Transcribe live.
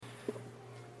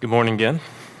Good morning again.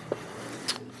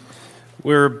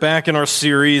 We're back in our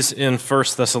series in 1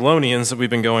 Thessalonians that we've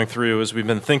been going through as we've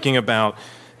been thinking about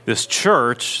this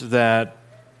church that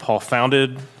Paul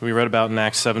founded, we read about in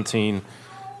Acts 17,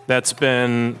 that's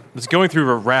going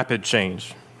through a rapid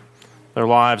change. Their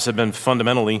lives have been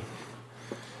fundamentally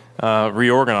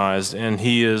reorganized, and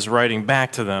he is writing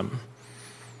back to them,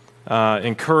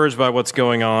 encouraged by what's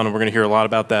going on, and we're going to hear a lot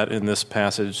about that in this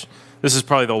passage. This is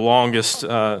probably the longest,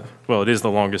 it is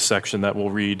the longest section that we'll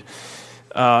read.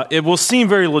 It will seem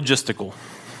very logistical,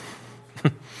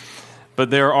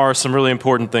 but there are some really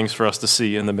important things for us to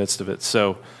see in the midst of it.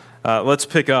 So let's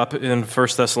pick up in 1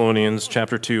 Thessalonians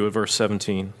chapter 2 at verse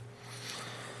 17.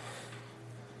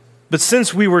 But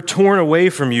since we were torn away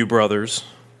from you, brothers,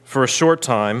 for a short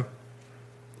time,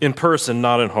 in person,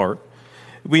 not in heart,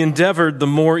 we endeavored the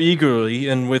more eagerly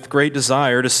and with great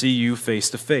desire to see you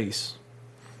face to face.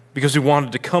 Because we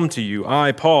wanted to come to you,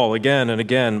 I, Paul, again and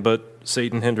again, but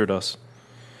Satan hindered us.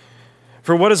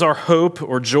 For what is our hope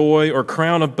or joy or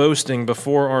crown of boasting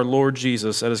before our Lord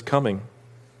Jesus at his coming?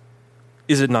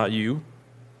 Is it not you?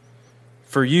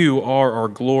 For you are our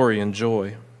glory and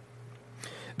joy.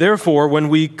 Therefore, when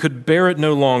we could bear it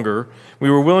no longer, we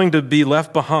were willing to be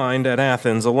left behind at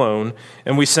Athens alone,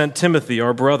 and we sent Timothy,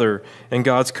 our brother and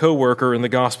God's co-worker in the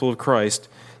gospel of Christ,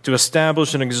 to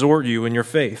establish and exhort you in your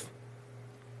faith,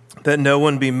 that no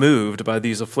one be moved by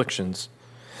these afflictions.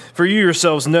 For you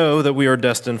yourselves know that we are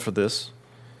destined for this.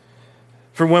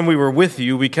 For when we were with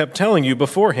you, we kept telling you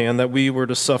beforehand that we were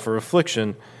to suffer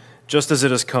affliction, just as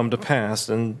it has come to pass,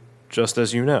 and just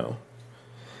as you know.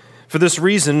 For this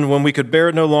reason, when we could bear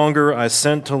it no longer, I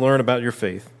sent to learn about your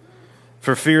faith,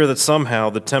 for fear that somehow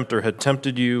the tempter had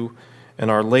tempted you, and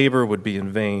our labor would be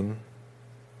in vain.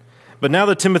 But now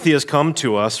that Timothy has come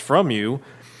to us from you,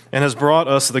 and has brought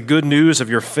us the good news of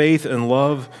your faith and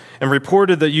love, and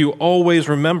reported that you always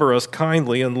remember us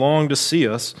kindly and long to see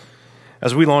us,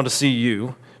 as we long to see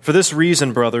you. For this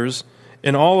reason, brothers,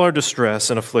 in all our distress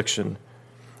and affliction,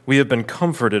 we have been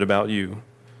comforted about you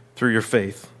through your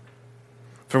faith.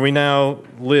 For we now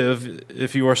live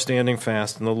if you are standing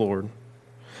fast in the Lord.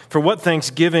 For what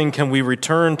thanksgiving can we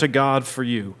return to God for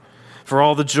you, for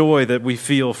all the joy that we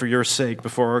feel for your sake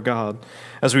before our God,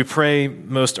 as we pray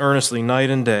most earnestly night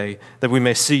and day that we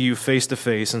may see you face to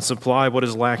face and supply what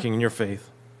is lacking in your faith.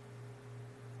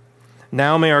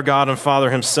 Now may our God and Father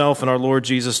himself and our Lord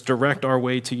Jesus direct our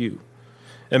way to you,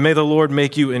 and may the Lord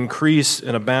make you increase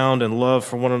and abound in love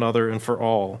for one another and for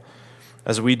all,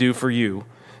 as we do for you,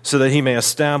 so that he may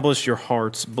establish your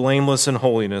hearts blameless in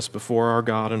holiness before our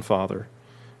God and Father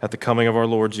at the coming of our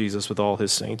Lord Jesus with all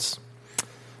his saints.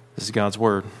 This is God's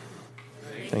word.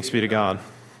 Thanks be to God.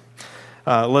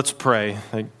 Let's pray.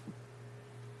 The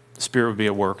Spirit would be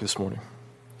at work this morning.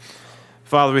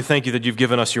 Father, we thank you that you've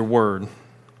given us your word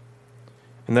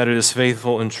and that it is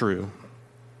faithful and true.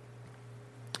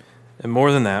 And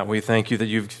more than that, we thank you that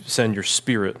you've sent your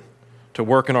Spirit to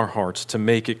work in our hearts to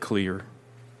make it clear.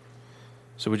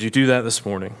 So would you do that this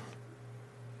morning,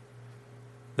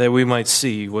 that we might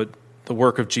see what the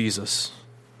work of Jesus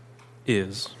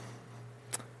is,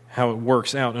 how it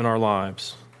works out in our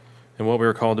lives, and what we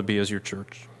are called to be as your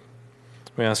church.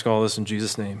 We ask all this in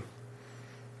Jesus' name.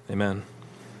 Amen.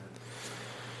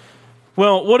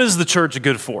 Well, what is the church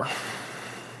good for?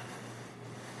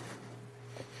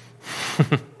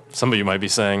 Some of you might be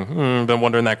saying, been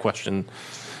wondering that question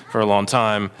for a long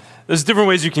time. There's different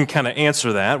ways you can kind of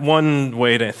answer that. One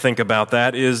way to think about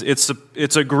that is it's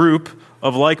a group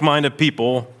of like-minded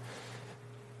people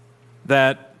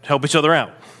that help each other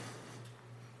out,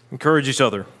 encourage each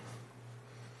other.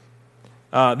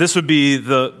 This would be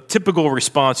the typical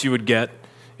response you would get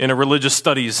in a religious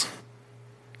studies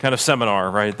kind of seminar,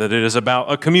 right? That it is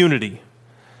about a community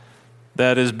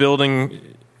that is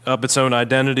building up its own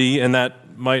identity, and that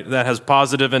has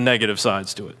positive and negative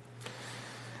sides to it.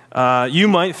 You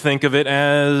might think of it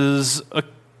as a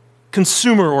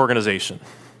consumer organization.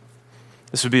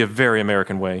 This would be a very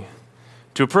American way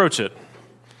to approach it.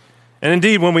 And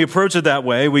indeed, when we approach it that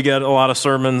way, we get a lot of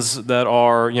sermons that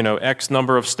are, X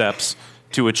number of steps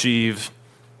to achieve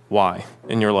Y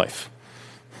in your life.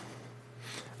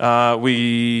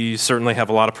 We certainly have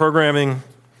a lot of programming,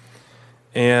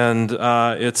 and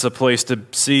it's a place to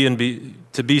see and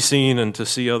be seen and to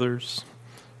see others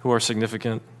who are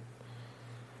significant.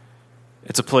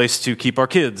 It's a place to keep our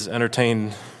kids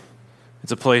entertained.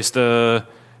 It's a place to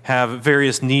have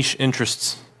various niche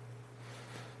interests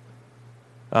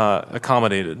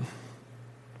accommodated.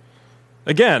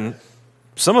 Again,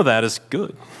 some of that is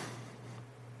good.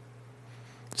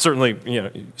 Certainly,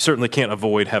 you certainly can't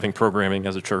avoid having programming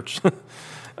as a church.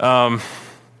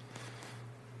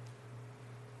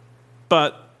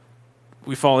 But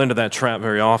we fall into that trap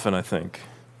very often, I think,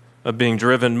 of being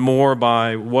driven more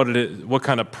by what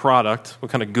kind of product,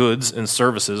 what kind of goods and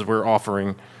services we're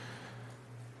offering.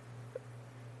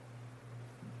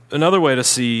 Another way to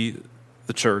see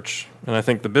the church, and I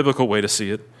think the biblical way to see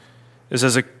it, is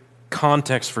as a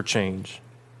context for change.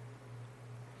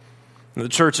 The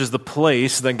church is the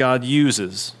place that God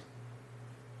uses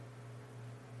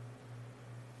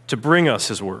to bring us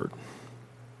His word,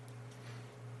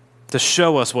 to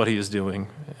show us what He is doing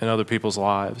in other people's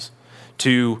lives,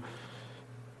 to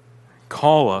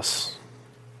call us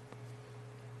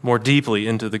more deeply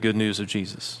into the good news of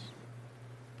Jesus.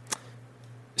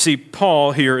 See,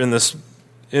 Paul here in this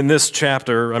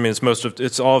chapter, I mean,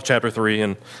 it's all of chapter 3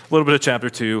 and a little bit of chapter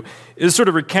 2, is sort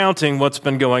of recounting what's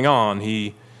been going on.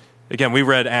 Again, we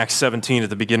read Acts 17 at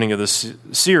the beginning of this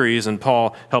series, and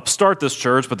Paul helped start this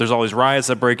church, but there's all these riots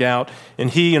that break out, and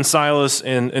he and Silas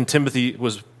and Timothy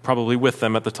was probably with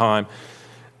them at the time,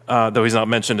 though he's not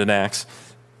mentioned in Acts,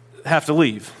 have to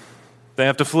leave. They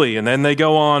have to flee, and then they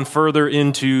go on further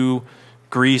into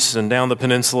Greece and down the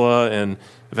peninsula and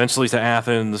eventually to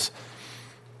Athens.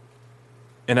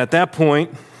 And at that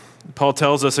point, Paul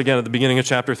tells us again at the beginning of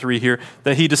chapter 3 here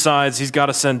that he decides he's got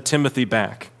to send Timothy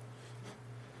back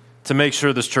to make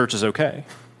sure this church is okay.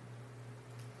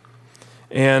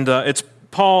 And it's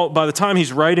Paul, by the time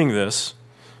he's writing this,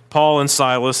 Paul and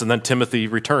Silas and then Timothy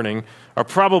returning are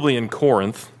probably in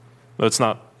Corinth, though it's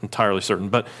not entirely certain,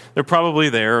 but they're probably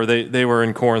there. They were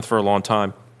in Corinth for a long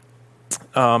time.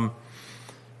 But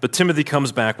Timothy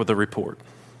comes back with a report.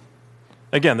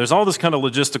 Again, there's all this kind of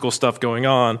logistical stuff going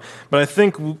on, but I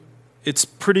think it's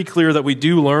pretty clear that we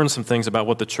do learn some things about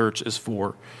what the church is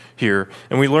for here.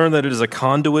 And we learn that it is a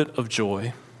conduit of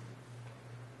joy.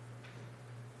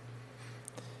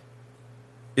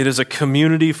 It is a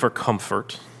community for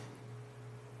comfort.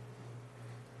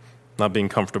 Not being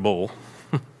comfortable,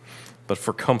 but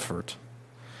for comfort.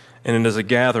 And it is a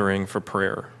gathering for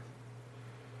prayer.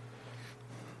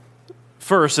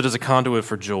 First, it is a conduit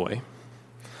for joy.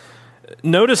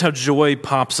 Notice how joy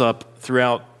pops up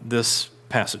throughout this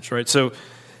passage, right? So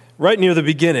right near the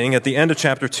beginning, at the end of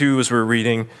chapter 2, as we're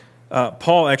reading,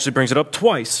 Paul actually brings it up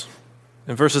twice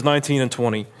in verses 19 and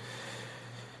 20.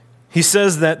 He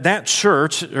says that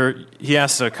church, or he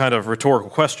asks a kind of rhetorical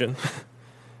question.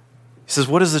 He says,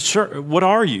 what is the church? What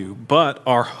are you but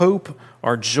our hope,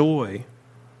 our joy,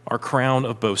 our crown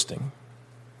of boasting?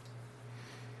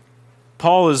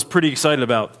 Paul is pretty excited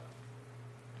about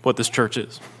what this church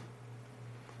is.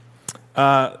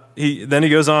 Then he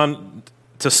goes on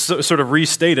to sort of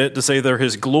restate it, to say they're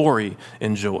his glory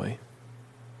and joy.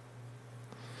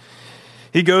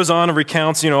 He goes on and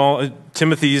recounts,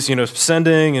 Timothy's,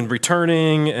 sending and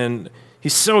returning, and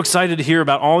he's so excited to hear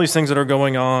about all these things that are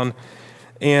going on.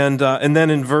 And then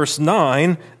in verse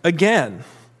 9, again,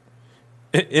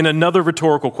 in another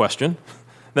rhetorical question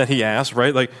that he asks,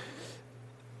 right? Like,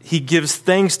 he gives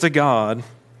thanks to God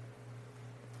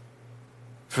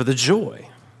for the joy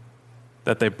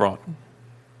that they brought.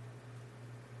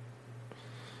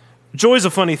 Joy is a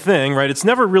funny thing, right? It's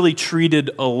never really treated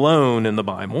alone in the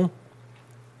Bible,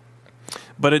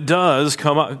 but it does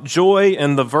come up. Joy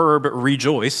and the verb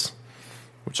rejoice,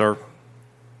 which are,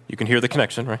 you can hear the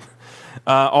connection, right?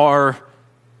 Are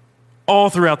all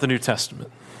throughout the New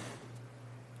Testament.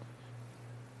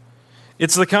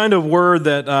 It's the kind of word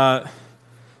that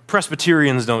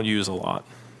Presbyterians don't use a lot.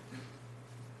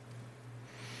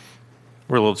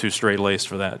 We're a little too straight-laced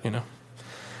for that,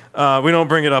 We don't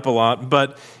bring it up a lot,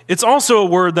 but it's also a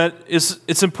word that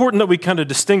it's important that we kind of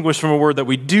distinguish from a word that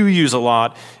we do use a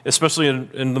lot, especially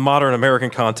in the modern American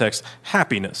context,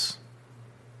 happiness.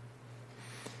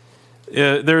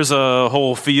 There's a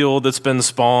whole field that's been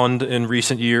spawned in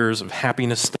recent years of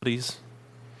happiness studies.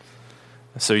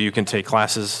 So you can take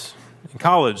classes in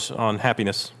college on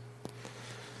happiness.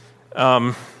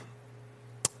 The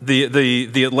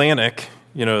Atlantic,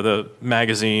 the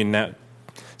magazine,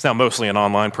 it's now mostly an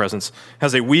online presence,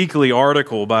 has a weekly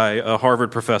article by a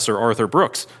Harvard professor, Arthur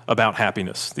Brooks, about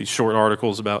happiness. These short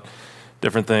articles about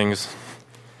different things,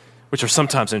 which are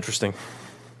sometimes interesting.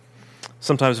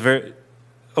 Sometimes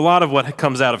a lot of what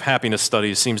comes out of happiness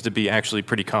studies seems to be actually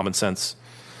pretty common sense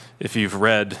if you've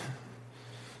read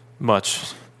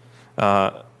much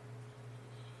from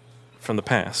the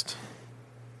past.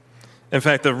 In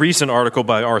fact, the recent article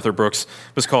by Arthur Brooks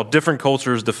was called "Different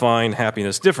Cultures Define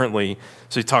Happiness Differently."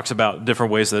 So he talks about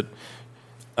different ways that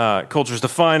cultures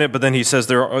define it, but then he says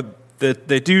that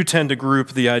they do tend to group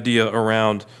the idea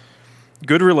around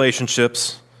good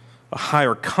relationships, a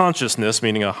higher consciousness,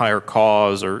 meaning a higher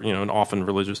cause, or and often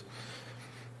religious,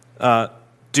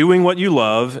 doing what you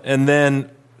love, and then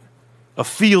a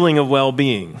feeling of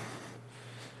well-being.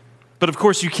 But of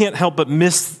course, you can't help but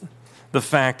miss the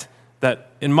fact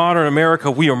that in modern America,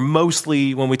 we are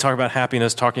mostly, when we talk about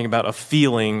happiness, talking about a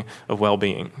feeling of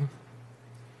well-being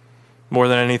more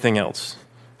than anything else.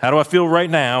 How do I feel right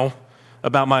now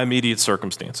about my immediate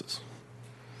circumstances?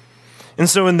 And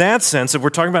so in that sense, if we're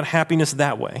talking about happiness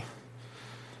that way,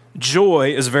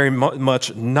 joy is very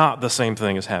much not the same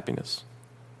thing as happiness.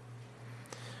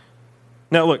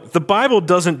 Now look, the Bible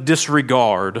doesn't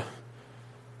disregard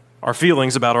our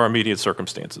feelings about our immediate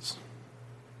circumstances.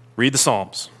 Read the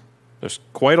Psalms. There's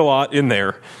quite a lot in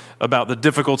there about the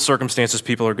difficult circumstances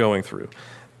people are going through.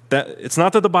 It's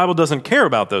not that the Bible doesn't care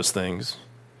about those things,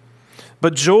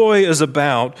 but joy is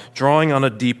about drawing on a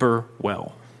deeper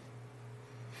well.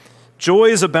 Joy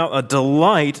is about a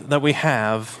delight that we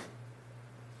have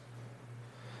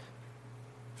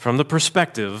from the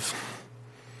perspective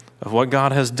of what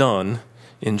God has done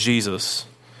in Jesus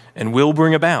and will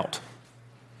bring about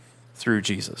through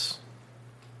Jesus.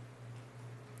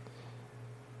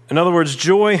 In other words,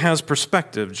 joy has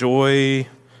perspective. Joy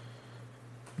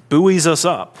buoys us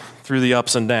up through the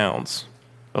ups and downs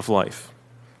of life.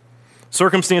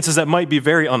 Circumstances that might be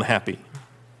very unhappy.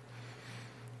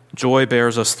 Joy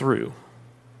bears us through.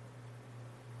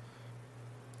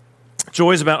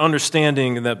 Joy is about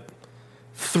understanding that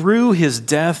through his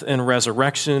death and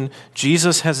resurrection,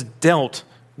 Jesus has dealt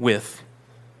with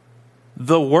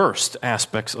the worst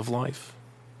aspects of life.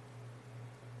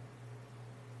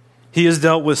 He has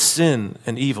dealt with sin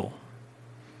and evil.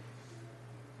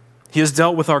 He has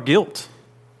dealt with our guilt,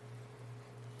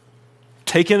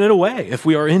 taken it away if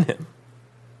we are in him.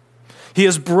 He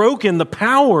has broken the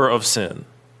power of sin.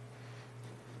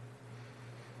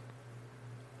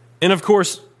 And of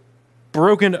course,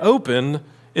 broken open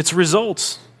its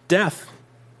results, death.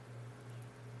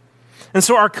 And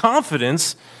so our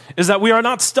confidence is that we are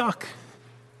not stuck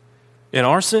in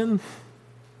our sin.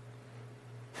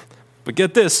 But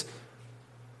get this,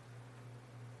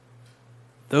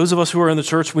 those of us who are in the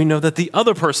church, we know that the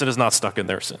other person is not stuck in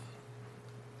their sin.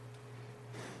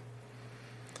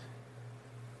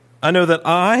 I know that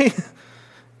I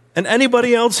and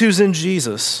anybody else who's in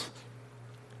Jesus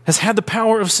has had the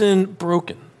power of sin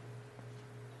broken.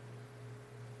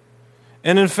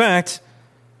 And in fact,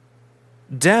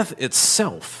 death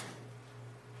itself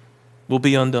will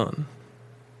be undone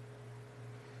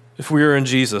if we are in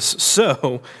Jesus.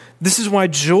 So, this is why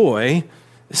joy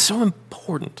is so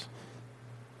important,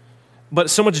 but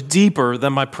so much deeper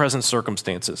than my present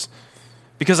circumstances.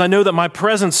 Because I know that my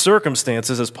present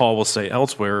circumstances, as Paul will say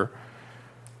elsewhere,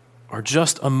 are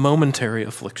just a momentary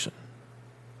affliction.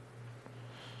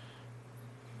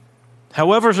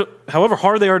 However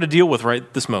hard they are to deal with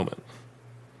right this moment,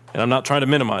 and I'm not trying to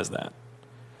minimize that,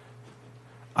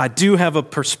 I do have a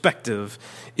perspective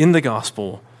in the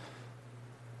gospel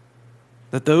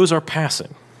that those are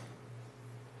passing.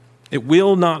 It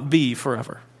will not be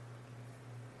forever.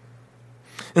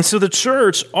 And so the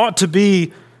church ought to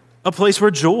be a place where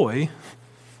joy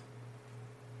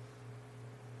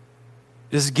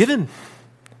is given.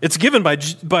 It's given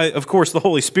by, of course, the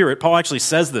Holy Spirit. Paul actually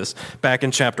says this back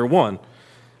in chapter 1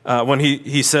 when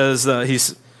he says,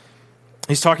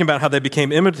 he's talking about how they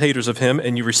became imitators of him,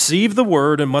 and you receive the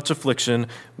word in much affliction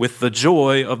with the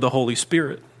joy of the Holy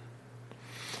Spirit.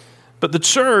 But the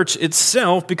church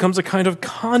itself becomes a kind of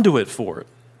conduit for it.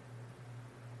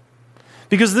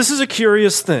 Because this is a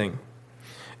curious thing.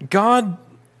 God,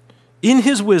 in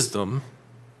his wisdom,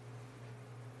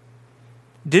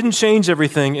 didn't change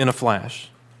everything in a flash.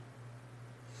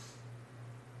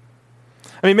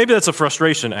 I mean, maybe that's a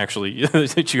frustration, actually,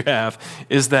 that you have,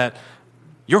 is that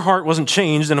your heart wasn't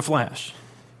changed in a flash.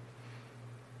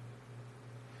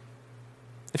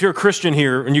 If you're a Christian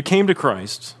here and you came to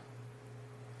Christ,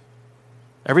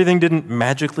 everything didn't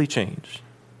magically change.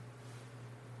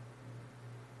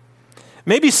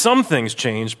 Maybe some things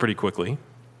changed pretty quickly.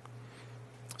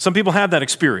 Some people have that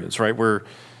experience, right, where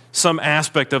some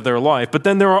aspect of their life, but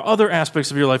then there are other aspects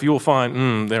of your life you will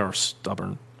find, they are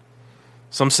stubborn.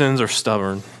 Some sins are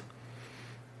stubborn.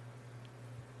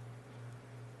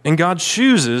 And God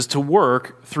chooses to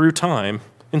work through time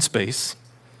and space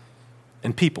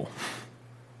and people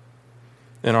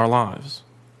in our lives.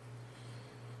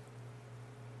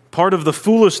 Part of the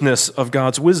foolishness of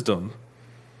God's wisdom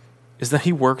is that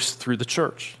he works through the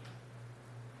church.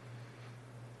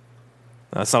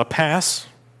 Now, that's not a pass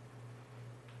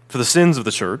for the sins of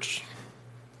the church,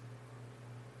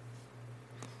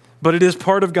 but it is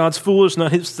part of God's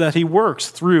foolishness that he works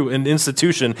through an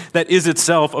institution that is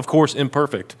itself, of course,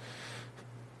 imperfect,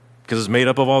 because it's made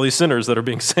up of all these sinners that are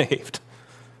being saved.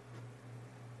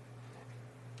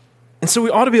 And so we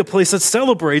ought to be a place that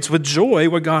celebrates with joy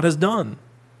what God has done.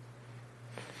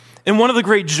 And one of the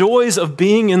great joys of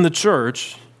being in the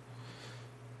church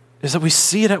is that we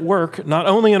see it at work, not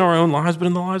only in our own lives, but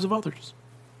in the lives of others.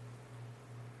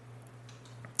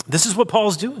 This is what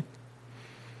Paul's doing.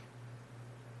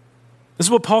 This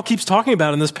is what Paul keeps talking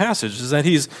about in this passage, is that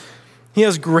he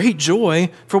has great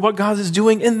joy for what God is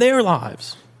doing in their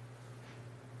lives.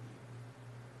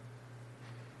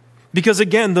 Because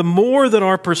again, the more that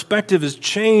our perspective is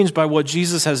changed by what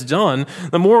Jesus has done,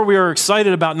 the more we are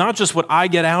excited about not just what I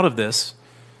get out of this,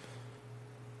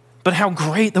 but how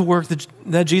great the work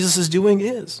that Jesus is doing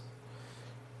is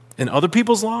in other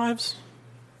people's lives.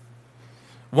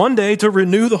 One day to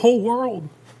renew the whole world.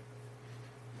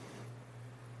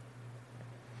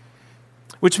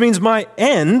 Which means my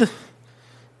end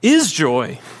is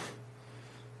joy.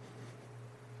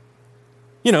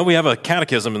 You know, we have a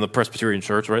catechism in the Presbyterian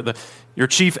Church, right? Your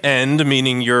chief end,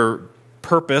 meaning your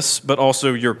purpose, but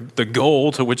also the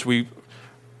goal to which we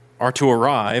are to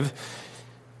arrive,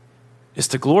 is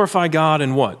to glorify God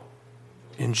and what?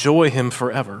 Enjoy Him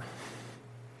forever.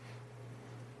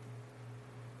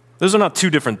 Those are not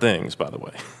two different things, by the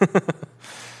way.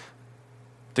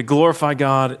 To glorify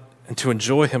God and to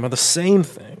enjoy Him are the same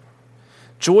thing.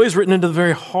 Joy is written into the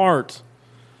very heart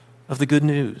of the good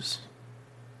news.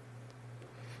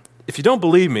 If you don't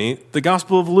believe me, the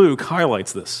Gospel of Luke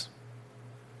highlights this.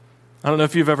 I don't know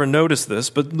if you've ever noticed this,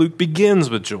 but Luke begins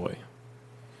with joy.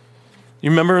 You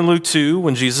remember in Luke 2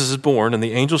 when Jesus is born and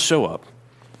the angels show up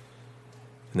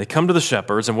and they come to the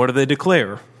shepherds, and what do they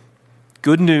declare?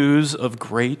 Good news of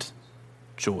great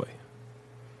joy.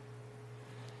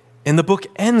 And the book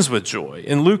ends with joy.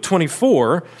 In Luke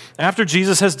 24, after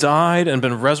Jesus has died and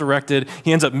been resurrected,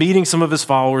 he ends up meeting some of his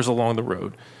followers along the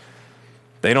road.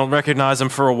 They don't recognize him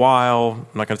for a while.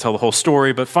 I'm not going to tell the whole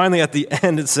story, but finally at the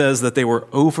end it says that they were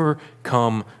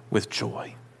overcome with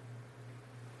joy.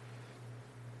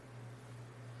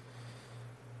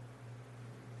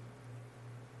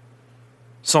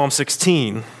 Psalm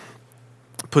 16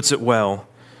 puts it well.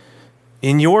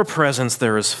 In your presence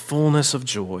there is fullness of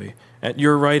joy. At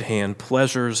your right hand,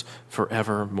 pleasures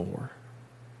forevermore.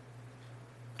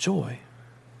 Joy.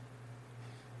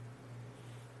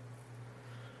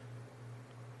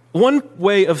 One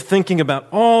way of thinking about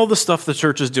all the stuff the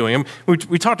church is doing,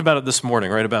 we talked about it this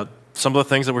morning, right, about some of the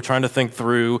things that we're trying to think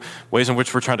through, ways in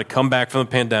which we're trying to come back from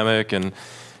the pandemic, and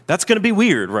that's going to be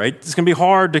weird, right? It's going to be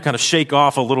hard to kind of shake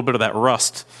off a little bit of that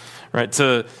rust, right,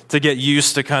 to get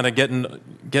used to kind of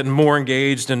getting more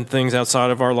engaged in things outside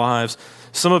of our lives.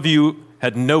 Some of you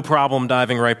had no problem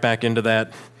diving right back into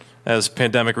that as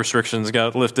pandemic restrictions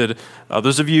got lifted.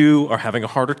 Others of you are having a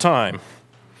harder time,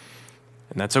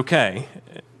 and that's okay.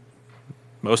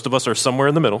 Most of us are somewhere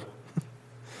in the middle.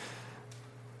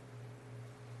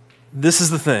 This is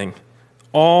the thing.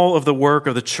 All of the work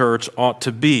of the church ought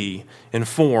to be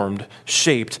informed,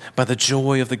 shaped by the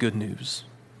joy of the good news.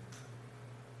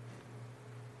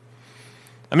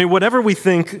 I mean, whatever we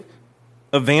think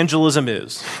evangelism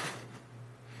is,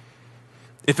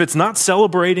 if it's not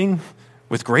celebrating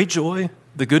with great joy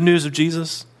the good news of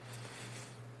Jesus,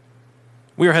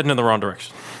 we are heading in the wrong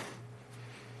direction.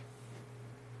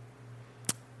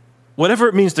 Whatever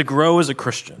it means to grow as a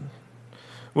Christian,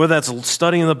 whether that's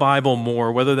studying the Bible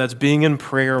more, whether that's being in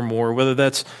prayer more, whether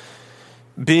that's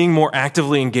being more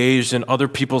actively engaged in other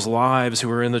people's lives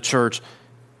who are in the church,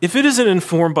 if it isn't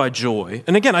informed by joy,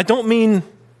 and again, I don't mean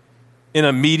in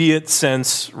an immediate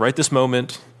sense, right this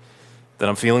moment, that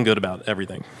I'm feeling good about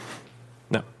everything.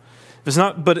 No.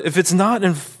 But if it's not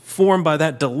informed by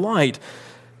that delight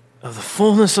of the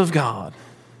fullness of God,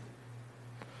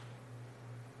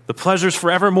 the pleasures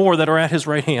forevermore that are at his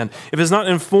right hand, if it's not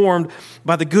informed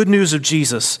by the good news of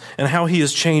Jesus and how he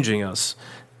is changing us,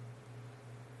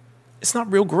 it's not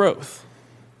real growth,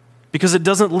 because it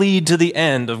doesn't lead to the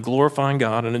end of glorifying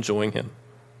God and enjoying him.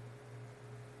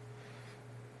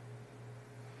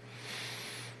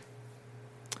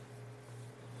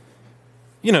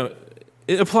 You know,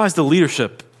 it applies to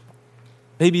leadership,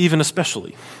 maybe even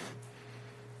especially.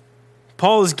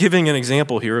 Paul is giving an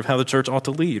example here of how the church ought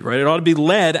to lead, right? It ought to be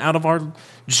led out of our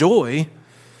joy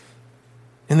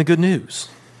in the good news.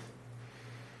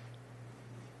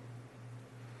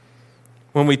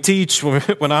 When we teach,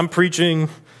 when I'm preaching,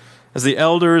 as the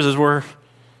elders, as we're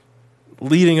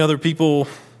leading other people,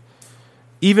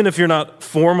 even if you're not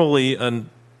formally an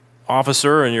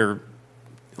officer and you're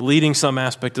leading some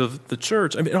aspect of the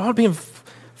church, I mean, it ought to be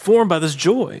informed by this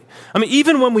joy. I mean,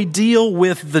 even when we deal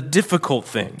with the difficult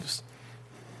things,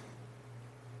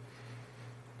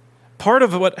 part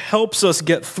of what helps us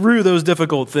get through those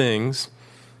difficult things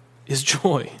is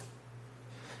joy.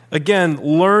 Again,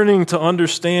 learning to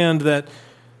understand that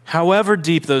however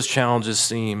deep those challenges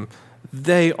seem,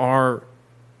 they are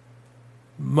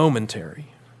momentary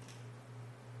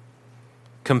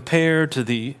compared to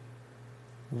the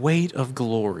weight of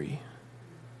glory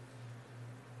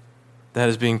that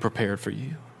is being prepared for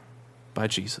you by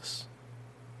Jesus.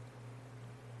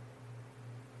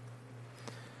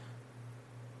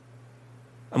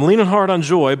 I'm leaning hard on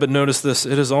joy, but notice this,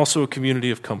 it is also a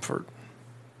community of comfort.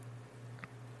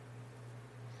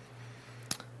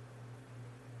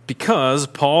 Because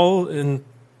Paul and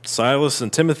Silas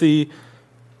and Timothy,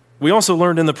 we also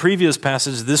learned in the previous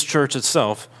passage, this church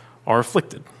itself are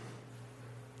afflicted.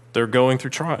 They're going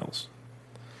through trials.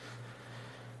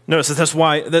 Notice that's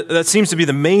why, that seems to be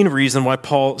the main reason why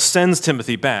Paul sends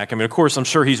Timothy back. I mean, of course, I'm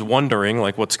sure he's wondering,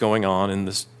 like, what's going on in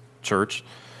this church.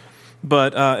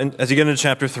 But as you get into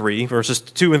chapter 3, verses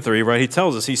 2 and 3, right, he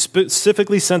tells us he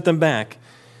specifically sent them back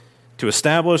to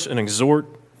establish and exhort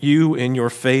you in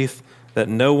your faith, that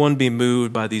no one be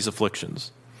moved by these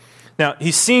afflictions. Now,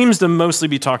 he seems to mostly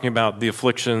be talking about the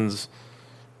afflictions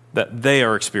that they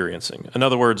are experiencing. In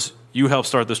other words, you helped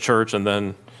start this church, and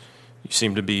then you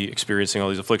seem to be experiencing all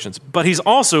these afflictions. But he's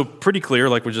also pretty clear,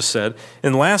 like we just said,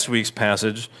 in last week's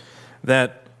passage,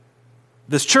 that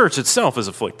this church itself is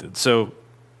afflicted. So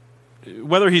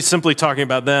whether he's simply talking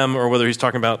about them or whether he's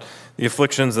talking about the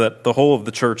afflictions that the whole of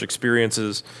the church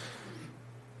experiences,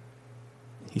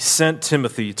 he sent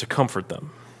Timothy to comfort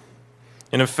them.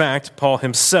 And in fact, Paul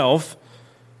himself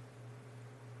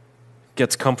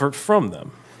gets comfort from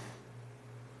them.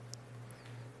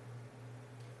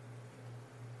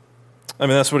 I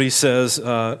mean, that's what he says.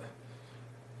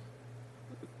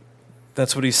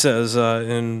 That's what he says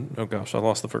in, oh gosh, I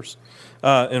lost the verse.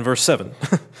 In verse 7,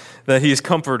 that he is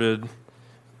comforted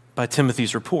by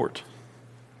Timothy's report.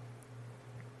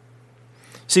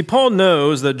 See, Paul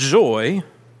knows that joy,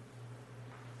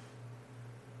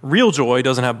 real joy,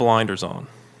 doesn't have blinders on.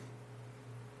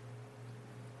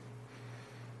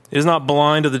 It is not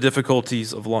blind to the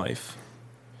difficulties of life,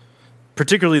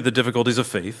 particularly the difficulties of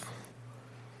faith,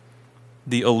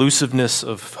 the elusiveness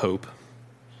of hope,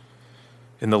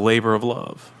 and the labor of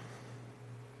love.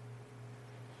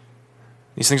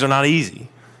 These things are not easy.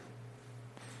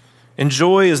 And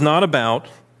joy is not about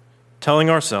telling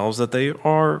ourselves that they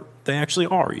actually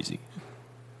are easy.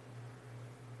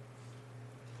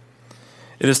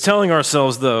 It is telling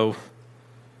ourselves, though,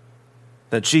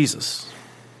 that Jesus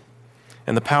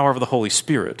and the power of the Holy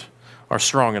Spirit are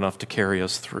strong enough to carry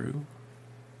us through.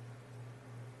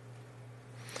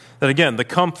 That again, the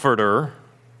Comforter,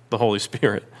 the Holy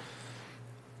Spirit,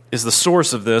 is the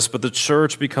source of this, but the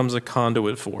church becomes a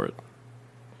conduit for it,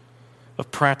 of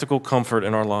practical comfort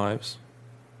in our lives.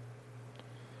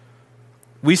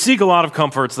 We seek a lot of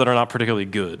comforts that are not particularly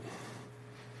good.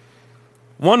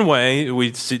 One way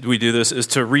we do this is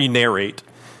to re-narrate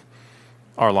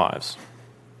our lives.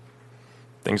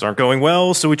 Things aren't going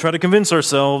well, so we try to convince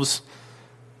ourselves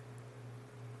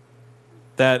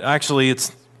that actually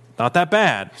it's not that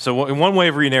bad. So one way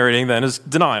of re-narrating then is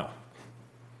denial.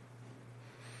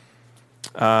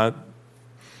 It's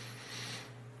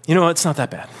not that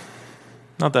bad.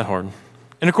 Not that hard.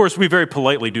 And of course, we very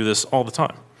politely do this all the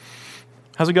time.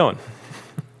 How's it going?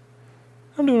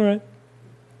 I'm doing all right.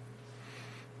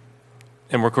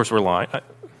 And of course, we're lying.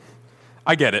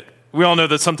 I get it. We all know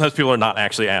that sometimes people are not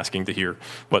actually asking to hear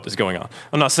what is going on.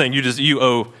 I'm not saying you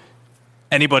owe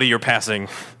anybody you're passing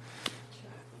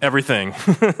everything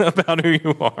about who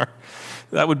you are.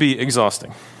 That would be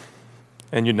exhausting,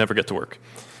 and you'd never get to work.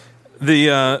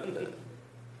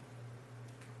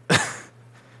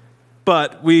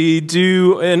 But we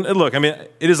do, and look, I mean,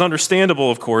 it is understandable,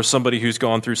 of course, somebody who's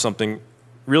gone through something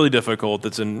really difficult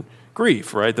that's in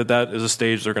grief, right? That is a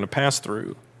stage they're going to pass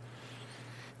through.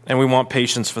 And we want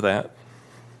patience for that.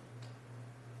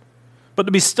 But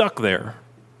to be stuck there,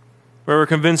 where we're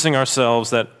convincing ourselves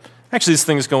that actually this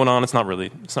thing is going on, it's not really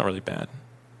bad,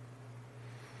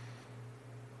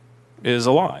 is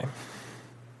a lie.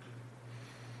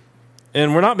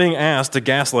 And we're not being asked to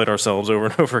gaslight ourselves over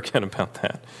and over again about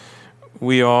that.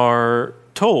 We are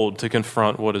told to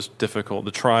confront what is difficult,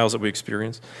 the trials that we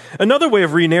experience. Another way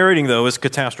of re-narrating, though, is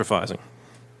catastrophizing,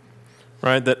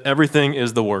 right? That everything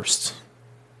is the worst.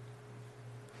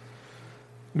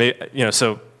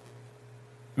 So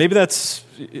maybe that's,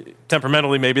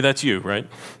 temperamentally, maybe that's you, right?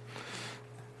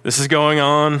 This is going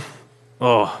on.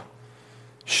 Oh,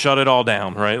 shut it all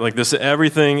down, right? Like this,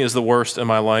 everything is the worst in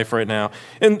my life right now.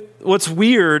 And what's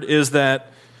weird is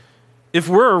that if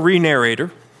we're a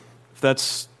re-narrator, if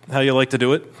that's how you like to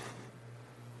do it,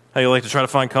 how you like to try to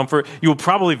find comfort, you will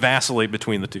probably vacillate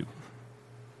between the two.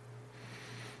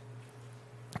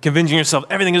 convincing yourself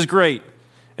everything is great.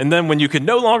 And then when you can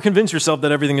no longer convince yourself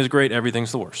that everything is great,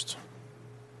 everything's the worst.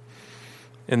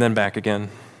 And then back again,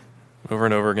 over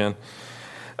and over again.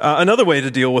 Another way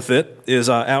to deal with it is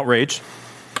outrage.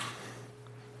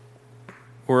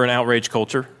 We're an outrage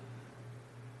culture.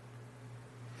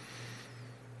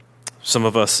 Some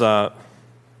of us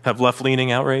have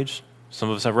left-leaning outrage. Some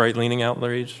of us have right-leaning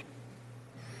outrage.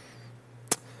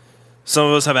 Some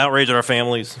of us have outrage at our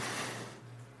families.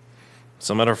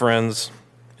 Some at our friends.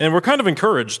 And we're kind of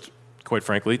encouraged, quite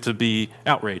frankly, to be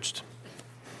outraged.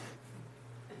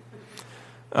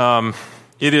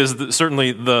 It is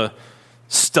certainly the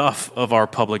stuff of our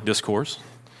public discourse.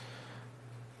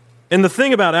 And the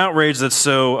thing about outrage that's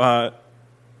so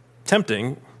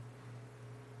tempting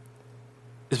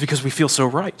is because we feel so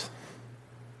right.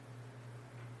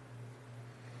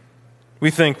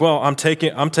 We think, well, I'm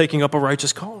taking up a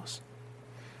righteous cause.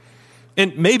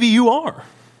 And maybe you are.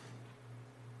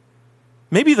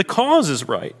 Maybe the cause is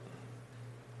right.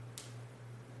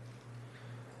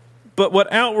 But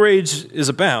what outrage is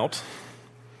about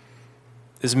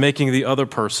is making the other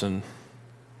person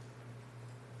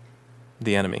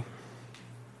the enemy.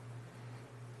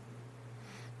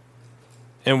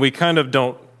 And we kind of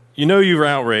don't, you're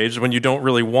outraged when you don't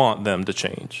really want them to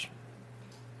change.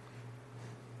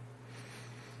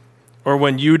 Or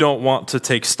when you don't want to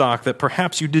take stock that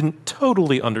perhaps you didn't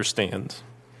totally understand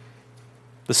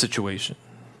the situation.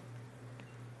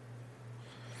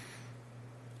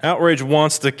 Outrage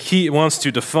wants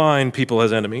to define people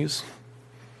as enemies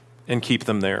and keep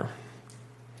them there.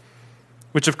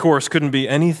 Which, of course, couldn't be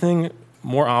anything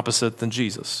more opposite than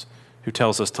Jesus, who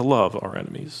tells us to love our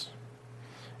enemies,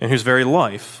 and whose very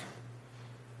life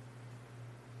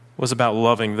was about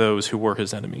loving those who were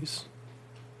his enemies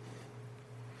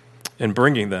and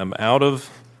bringing them out of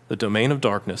the domain of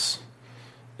darkness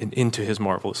and into his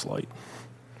marvelous light.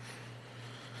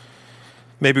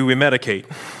 Maybe we medicate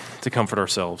to comfort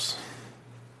ourselves.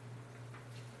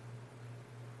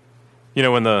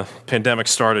 When the pandemic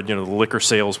started, the liquor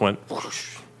sales went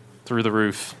whoosh, through the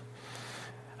roof.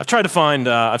 I've tried to find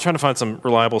some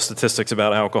reliable statistics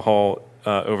about alcohol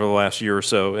over the last year or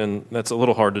so, and that's a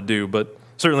little hard to do. But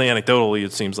certainly, anecdotally,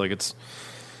 it seems like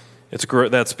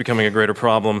that's becoming a greater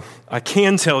problem. I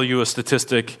can tell you a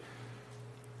statistic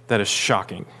that is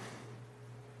shocking.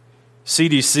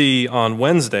 CDC on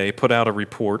Wednesday put out a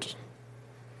report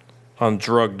on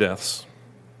drug deaths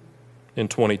in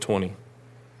 2020.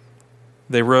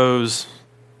 They rose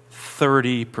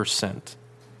 30%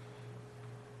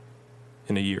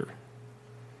 in a year.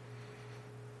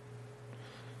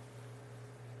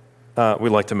 We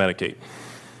like to medicate.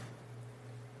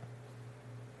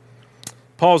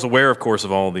 Paul is aware, of course,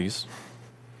 of all of these.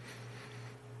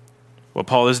 What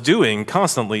Paul is doing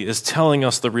constantly is telling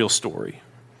us the real story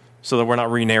so that we're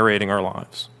not re-narrating our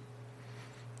lives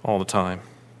all the time.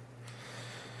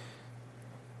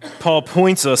 Paul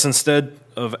points us instead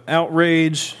of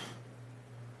outrage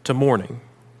to mourning.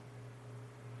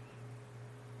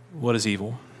 What is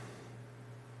evil?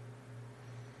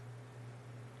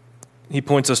 He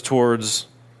points us towards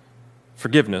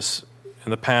forgiveness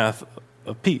and the path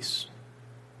of peace.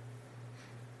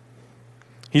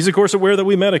 He's, of course, aware that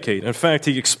we medicate. In fact,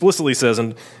 he explicitly says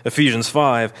in Ephesians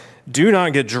 5, "Do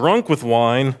not get drunk with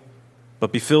wine,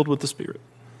 but be filled with the Spirit."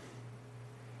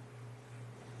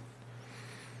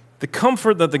 The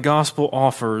comfort that the gospel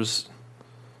offers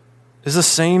is the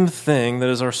same thing that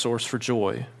is our source for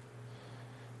joy.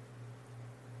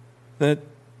 That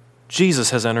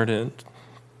Jesus has entered in.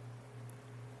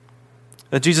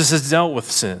 That Jesus has dealt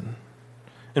with sin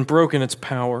and broken its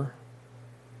power.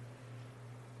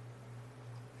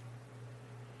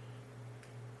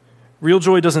 Real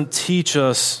joy doesn't teach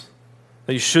us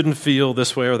that you shouldn't feel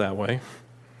this way or that way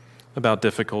about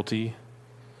difficulty.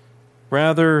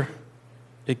 Rather,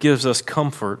 it gives us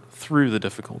comfort through the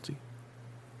difficulty,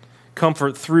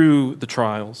 comfort through the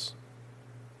trials.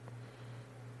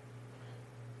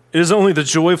 It is only the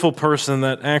joyful person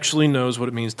that actually knows what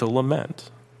it means to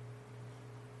lament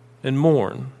and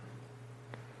mourn,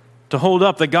 to hold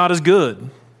up that God is good,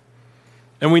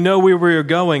 and we know where we are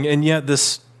going, and yet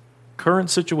this current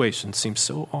situation seems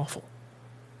so awful.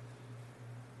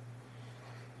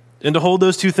 And to hold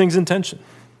those two things in tension.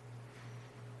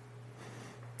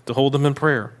 To hold them in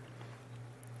prayer.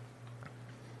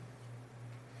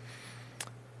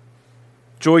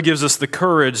 Joy gives us the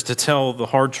courage to tell the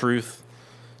hard truth,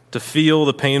 to feel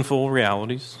the painful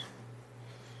realities,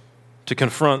 to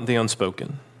confront the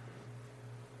unspoken.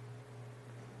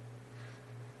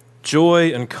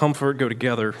 Joy and comfort go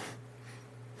together.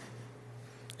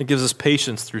 It gives us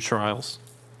patience through trials.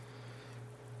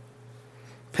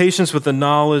 Patience with the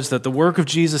knowledge that the work of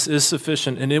Jesus is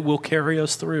sufficient and it will carry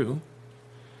us through.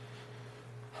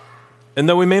 And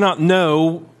though we may not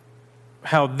know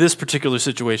how this particular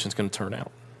situation is going to turn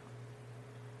out,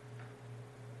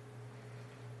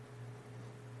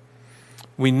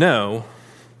 we know,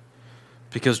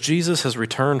 because Jesus has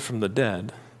returned from the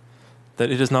dead, that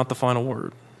it is not the final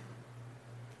word.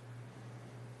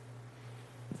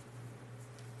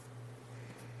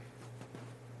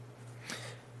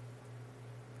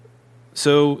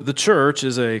 So the church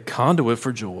is a conduit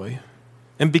for joy,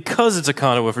 and because it's a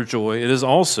conduit for joy, it is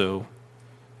also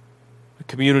a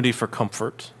community for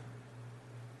comfort.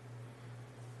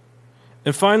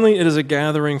 And finally, it is a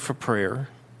gathering for prayer.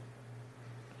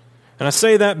 And I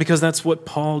say that because that's what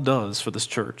Paul does for this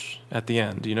church at the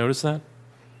end. Do you notice that?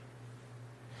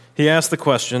 He asks the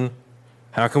question,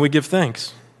 how can we give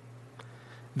thanks?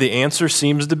 The answer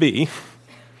seems to be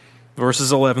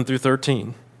verses 11 through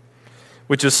 13,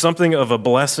 which is something of a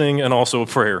blessing and also a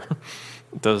prayer.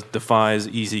 It defies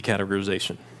easy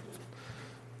categorization.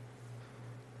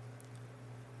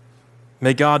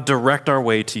 May God direct our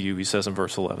way to you, he says in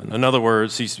verse 11. In other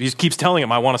words, he keeps telling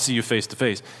him, I want to see you face to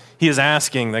face. He is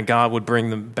asking that God would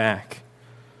bring them back.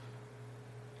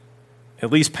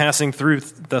 At least passing through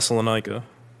Thessalonica,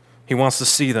 he wants to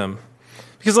see them.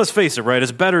 Because let's face it, right?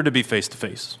 It's better to be face to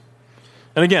face.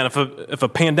 And again, if a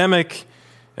pandemic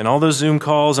and all those Zoom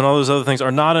calls and all those other things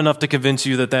are not enough to convince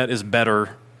you that is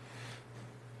better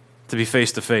to be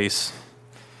face to face,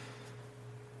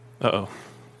 it's going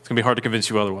to be hard to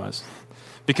convince you otherwise.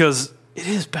 Because it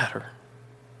is better.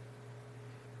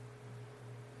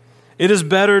 It is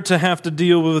better to have to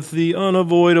deal with the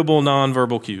unavoidable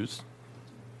nonverbal cues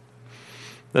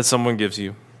that someone gives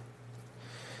you.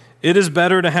 It is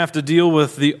better to have to deal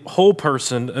with the whole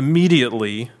person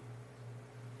immediately,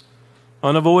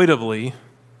 unavoidably,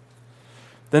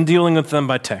 than dealing with them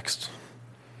by text,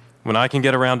 when I can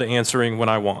get around to answering when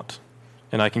I want,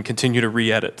 and I can continue to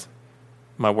re-edit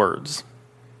my words.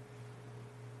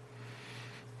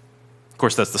 Of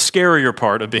course, that's the scarier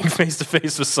part of being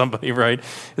face-to-face with somebody, right?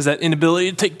 Is that inability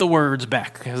to take the words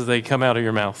back as they come out of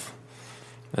your mouth.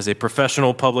 As a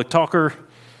professional public talker,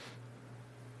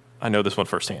 I know this one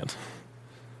firsthand.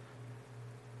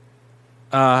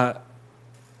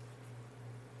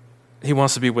 He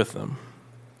wants to be with them.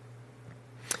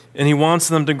 And he wants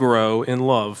them to grow in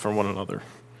love for one another.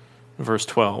 Verse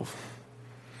 12.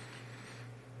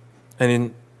 And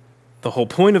in the whole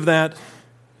point of that,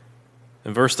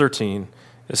 in verse 13,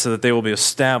 is so that they will be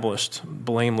established,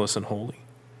 blameless and holy.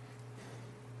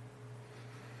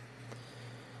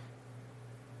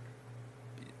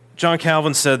 John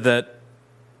Calvin said that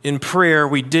in prayer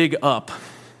we dig up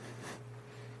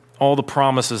all the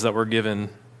promises that were given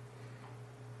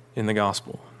in the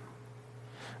gospel.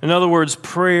 In other words,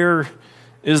 prayer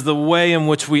is the way in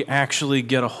which we actually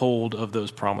get a hold of those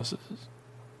promises.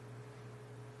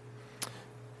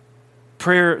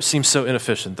 Prayer seems so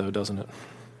inefficient, though, doesn't it?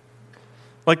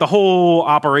 Like the whole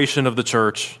operation of the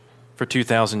church for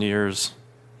 2,000 years.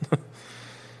 It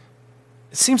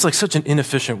seems like such an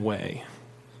inefficient way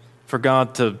for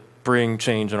God to bring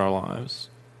change in our lives.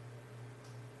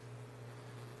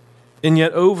 And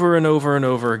yet, over and over and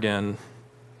over again,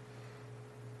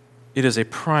 it is a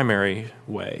primary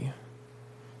way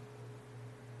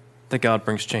that God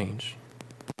brings change.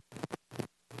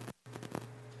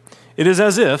 It is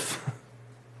as if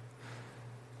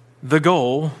the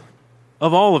goal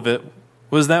of all of it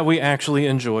was that we actually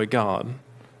enjoy God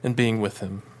and being with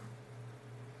him.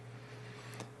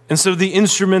 And so the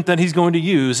instrument that he's going to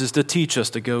use is to teach us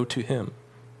to go to him.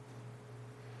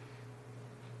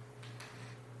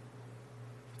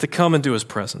 To come into his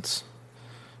presence.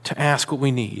 To ask what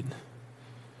we need.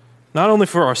 Not only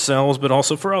for ourselves, but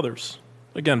also for others.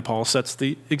 Again, Paul sets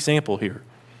the example here.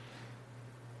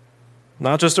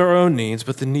 Not just our own needs,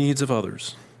 but the needs of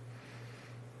others.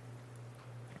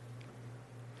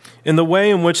 In the way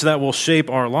in which that will shape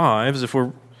our lives, as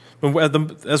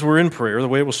we're in prayer, the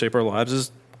way it will shape our lives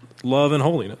is love and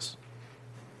holiness.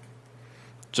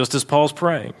 Just as Paul's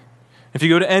praying. If you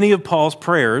go to any of Paul's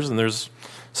prayers, and there's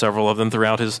several of them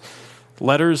throughout his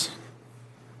letters,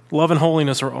 love and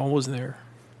holiness are always there.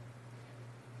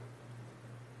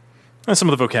 And some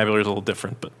of the vocabulary is a little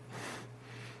different, but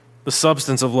the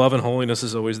substance of love and holiness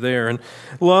is always there. And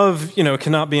love,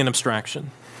 cannot be an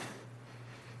abstraction.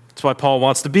 That's why Paul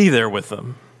wants to be there with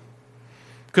them.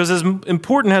 Because as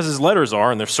important as his letters are,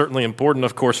 and they're certainly important,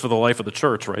 of course, for the life of the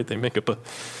church, right? They make up a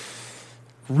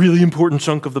really important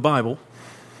chunk of the Bible.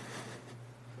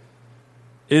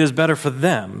 It is better for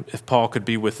them if Paul could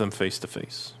be with them face to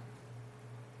face.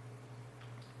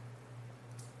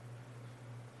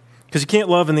 Because you can't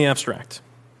love in the abstract,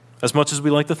 as much as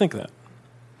we like to think that.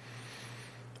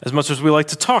 As much as we like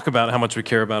to talk about how much we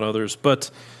care about others. But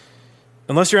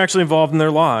unless you're actually involved in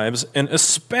their lives, and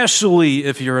especially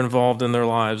if you're involved in their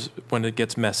lives when it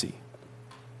gets messy,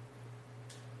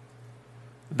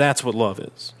 that's what love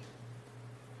is.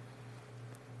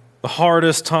 The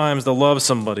hardest times to love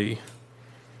somebody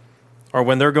are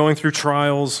when they're going through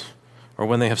trials or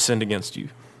when they have sinned against you.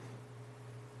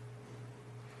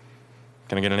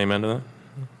 Can I get an amen to that?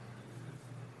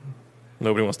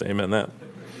 Nobody wants to amen that.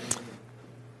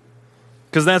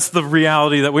 Because that's the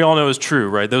reality that we all know is true,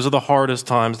 right? Those are the hardest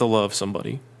times to love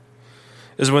somebody,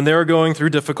 is when they're going through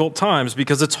difficult times,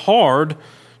 because it's hard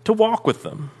to walk with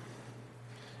them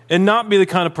and not be the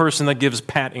kind of person that gives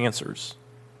pat answers.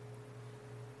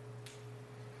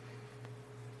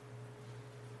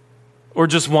 Or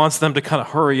just wants them to kind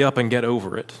of hurry up and get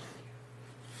over it.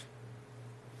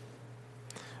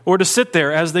 Or to sit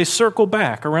there as they circle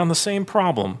back around the same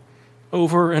problem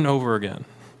over and over again.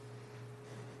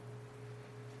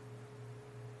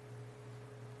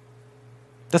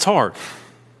 That's hard.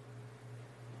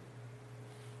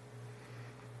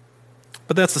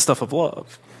 But that's the stuff of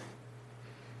love.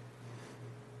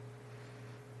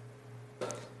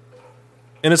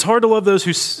 And it's hard to love those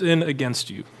who sin against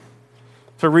you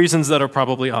for reasons that are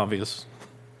probably obvious.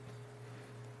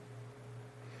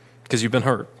 Because you've been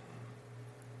hurt.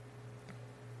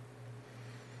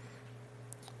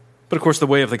 But of course, the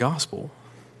way of the gospel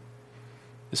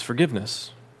is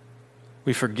forgiveness.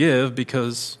 We forgive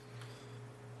because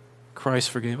Christ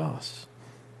forgave us.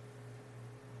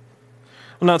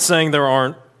 I'm not saying there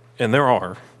aren't, and there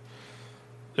are.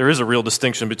 There is a real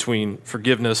distinction between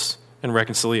forgiveness and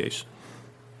reconciliation.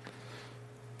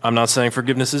 I'm not saying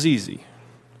forgiveness is easy.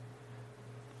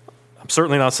 I'm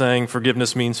certainly not saying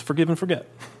forgiveness means forgive and forget.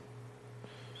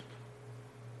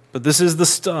 But this is the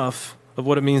stuff of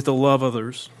what it means to love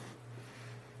others.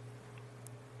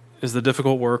 Is the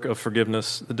difficult work of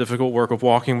forgiveness, the difficult work of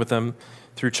walking with them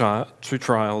through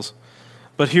trials.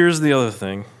 But here's the other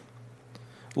thing.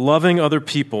 Loving other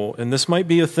people, and this might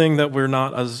be a thing that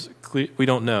we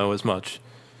don't know as much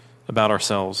about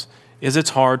ourselves, is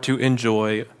it's hard to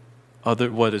enjoy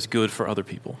what is good for other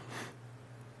people.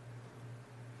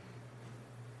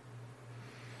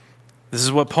 This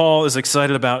is what Paul is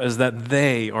excited about, is that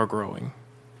they are growing.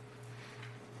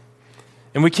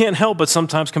 And we can't help but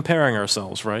sometimes comparing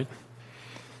ourselves, right?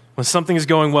 When something is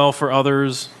going well for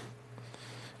others,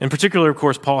 in particular, of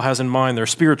course, Paul has in mind their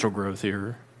spiritual growth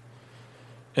here.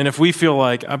 And if we feel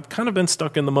like, I've kind of been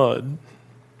stuck in the mud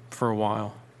for a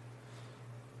while,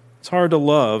 it's hard to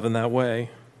love in that way.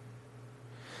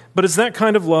 But it's that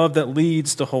kind of love that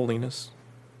leads to holiness.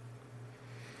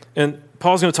 And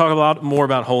Paul's going to talk a lot more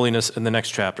about holiness in the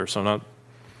next chapter, so I'm not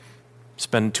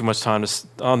spending too much time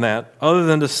on that, other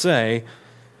than to say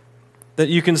that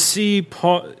you can see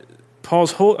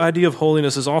Paul's whole idea of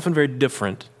holiness is often very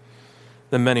different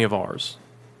than many of ours,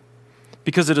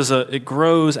 because it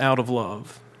grows out of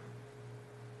love.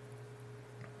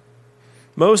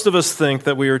 Most of us think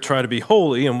that we are trying to be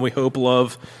holy, and we hope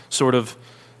love sort of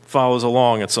follows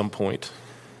along at some point.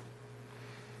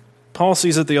 Paul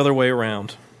sees it the other way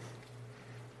around.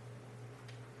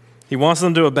 He wants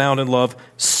them to abound in love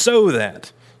so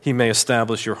that he may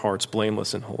establish your hearts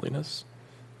blameless in holiness.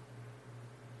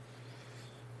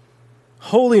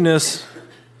 Holiness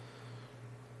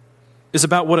is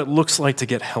about what it looks like to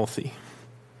get healthy.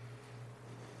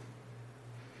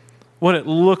 What it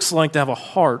looks like to have a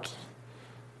heart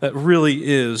that really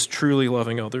is truly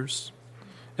loving others.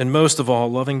 And most of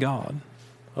all, loving God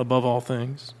above all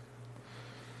things.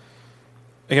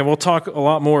 Again, we'll talk a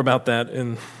lot more about that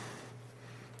in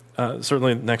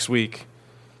certainly next week.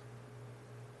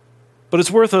 But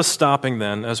it's worth us stopping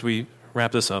then, as we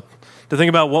wrap this up, to think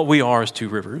about what we are as Two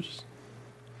Rivers.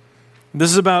 This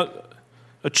is about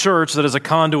a church that is a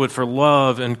conduit for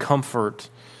love and comfort,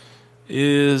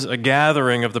 is a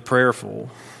gathering of the prayerful.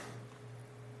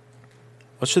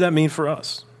 What should that mean for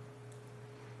us?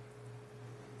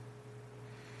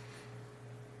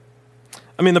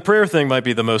 I mean, the prayer thing might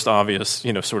be the most obvious,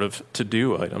 sort of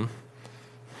to-do item,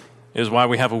 is why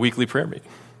we have a weekly prayer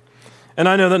meeting. And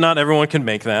I know that not everyone can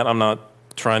make that. I'm not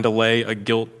trying to lay a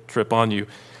guilt trip on you.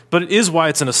 But it is why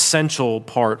it's an essential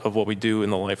part of what we do in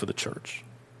the life of the church.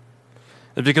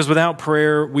 It's because without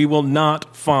prayer, we will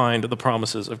not find the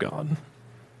promises of God.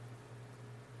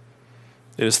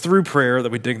 It is through prayer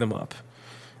that we dig them up.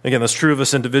 Again, that's true of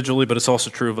us individually, but it's also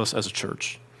true of us as a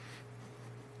church.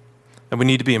 And we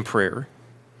need to be in prayer.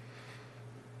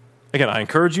 Again, I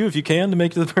encourage you, if you can, to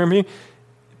make it to the prayer meeting.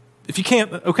 If you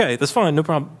can't, okay, that's fine, no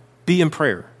problem. Be in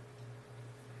prayer.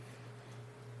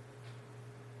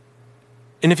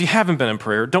 And if you haven't been in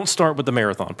prayer, don't start with the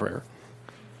marathon prayer.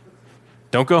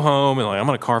 Don't go home and I'm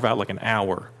going to carve out like an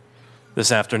hour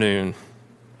this afternoon.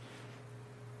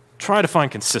 Try to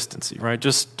find consistency, right?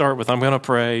 Just start with, I'm going to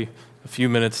pray a few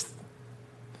minutes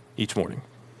each morning.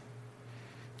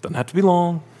 Doesn't have to be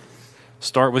long.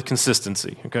 Start with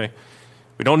consistency, okay?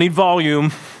 We don't need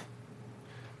volume.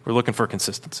 We're looking for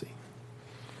consistency.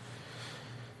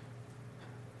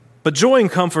 But joy and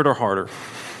comfort are harder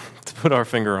to put our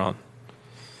finger on.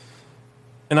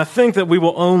 And I think that we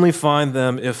will only find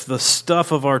them if the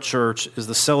stuff of our church is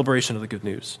the celebration of the good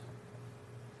news.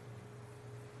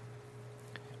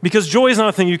 Because joy is not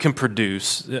a thing you can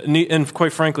produce, and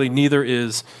quite frankly, neither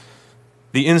is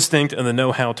the instinct and the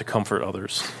know-how to comfort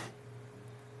others.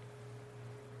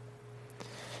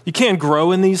 You can't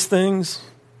grow in these things,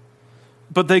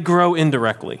 but they grow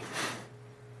indirectly.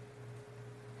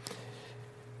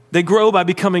 They grow by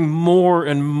becoming more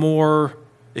and more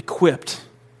equipped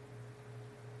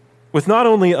with not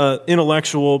only an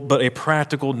intellectual, but a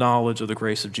practical knowledge of the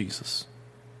grace of Jesus.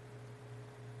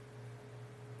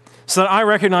 So that I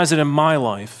recognize it in my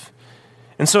life.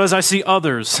 And so as I see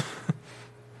others,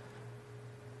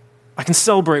 I can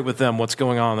celebrate with them what's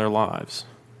going on in their lives.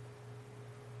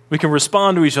 We can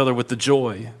respond to each other with the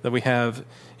joy that we have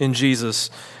in Jesus.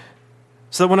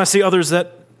 So that when I see others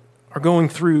that are going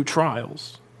through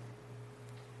trials,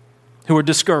 who are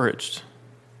discouraged,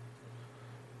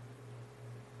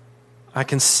 I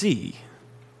can see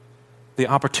the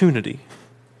opportunity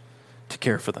to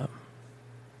care for them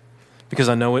because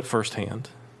I know it firsthand.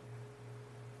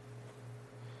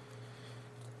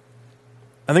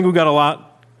 I think we've got a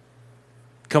lot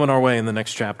coming our way in the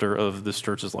next chapter of this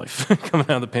church's life, coming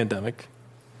out of the pandemic.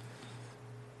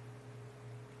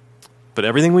 But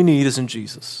everything we need is in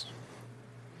Jesus.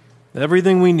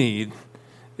 Everything we need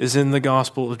is in the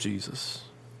gospel of Jesus.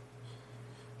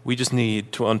 We just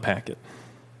need to unpack it.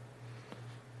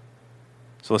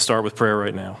 So let's start with prayer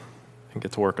right now and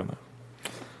get to work on that.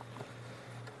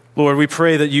 Lord, we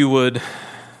pray that you would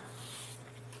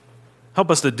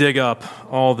help us to dig up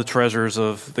all the treasures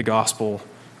of the gospel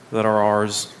that are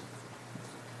ours.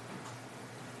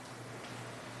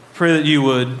 Pray that you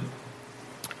would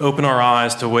open our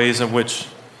eyes to ways in which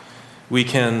we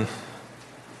can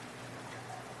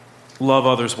love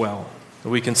others well, that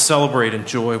we can celebrate and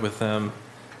joy with them,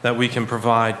 that we can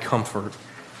provide comfort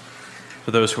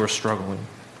for those who are struggling.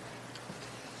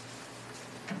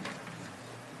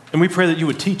 And we pray that you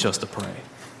would teach us to pray.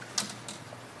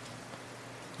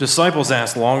 Disciples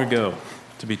asked long ago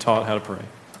to be taught how to pray.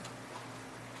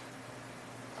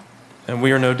 And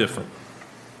we are no different.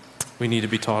 We need to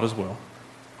be taught as well.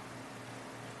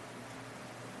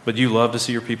 But you love to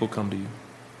see your people come to you.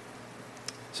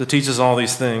 So teach us all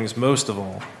these things, most of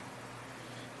all,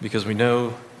 because we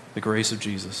know the grace of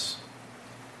Jesus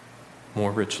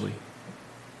more richly.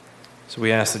 So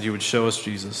we ask that you would show us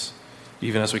Jesus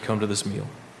even as we come to this meal.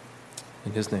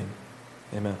 In his name,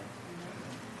 amen.